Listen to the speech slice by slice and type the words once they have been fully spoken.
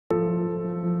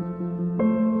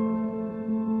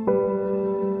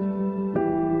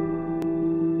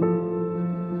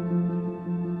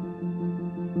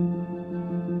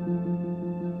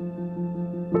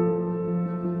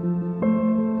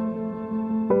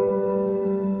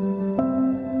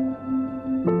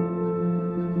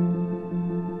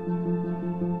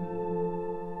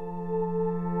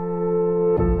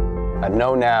At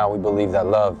KnowNow, we believe that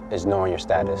love is knowing your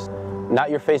status. Not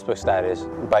your Facebook status,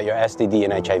 but your STD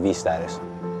and HIV status.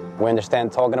 We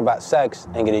understand talking about sex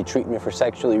and getting treatment for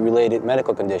sexually related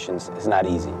medical conditions is not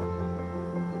easy.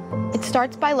 It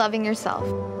starts by loving yourself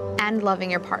and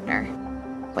loving your partner.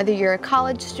 Whether you're a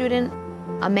college student,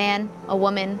 a man, a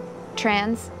woman,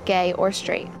 trans, gay, or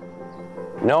straight.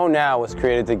 KnowNow was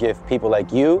created to give people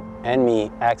like you and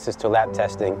me access to lab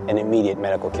testing and immediate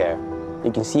medical care.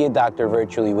 You can see a doctor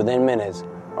virtually within minutes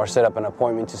or set up an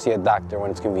appointment to see a doctor when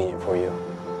it's convenient for you.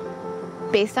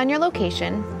 Based on your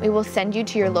location, we will send you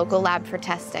to your local lab for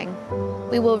testing.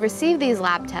 We will receive these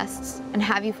lab tests and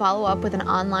have you follow up with an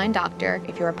online doctor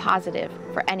if you are positive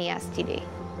for any STD.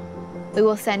 We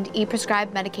will send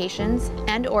e-prescribed medications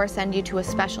and/or send you to a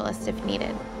specialist if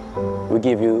needed. We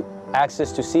give you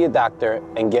access to see a doctor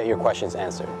and get your questions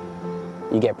answered.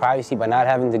 You get privacy by not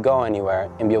having to go anywhere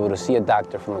and be able to see a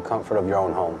doctor from the comfort of your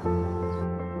own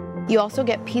home. You also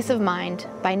get peace of mind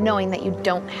by knowing that you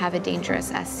don't have a dangerous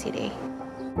STD.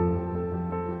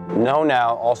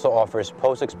 KnowNow also offers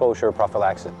post-exposure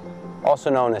prophylaxis, also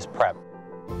known as PrEP.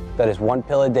 That is 1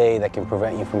 pill a day that can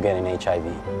prevent you from getting HIV.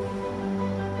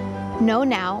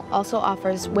 KnowNow also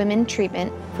offers women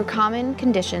treatment for common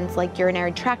conditions like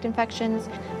urinary tract infections,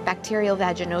 bacterial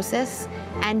vaginosis,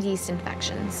 and yeast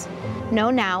infections.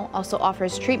 KnowNow also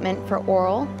offers treatment for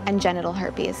oral and genital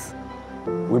herpes.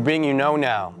 We bring you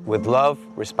KnowNow with love,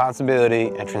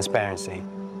 responsibility, and transparency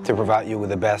to provide you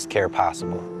with the best care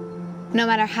possible. No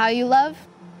matter how you love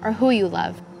or who you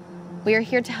love, we are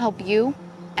here to help you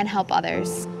and help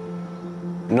others.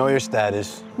 Know your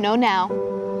status.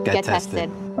 KnowNow. Get tested.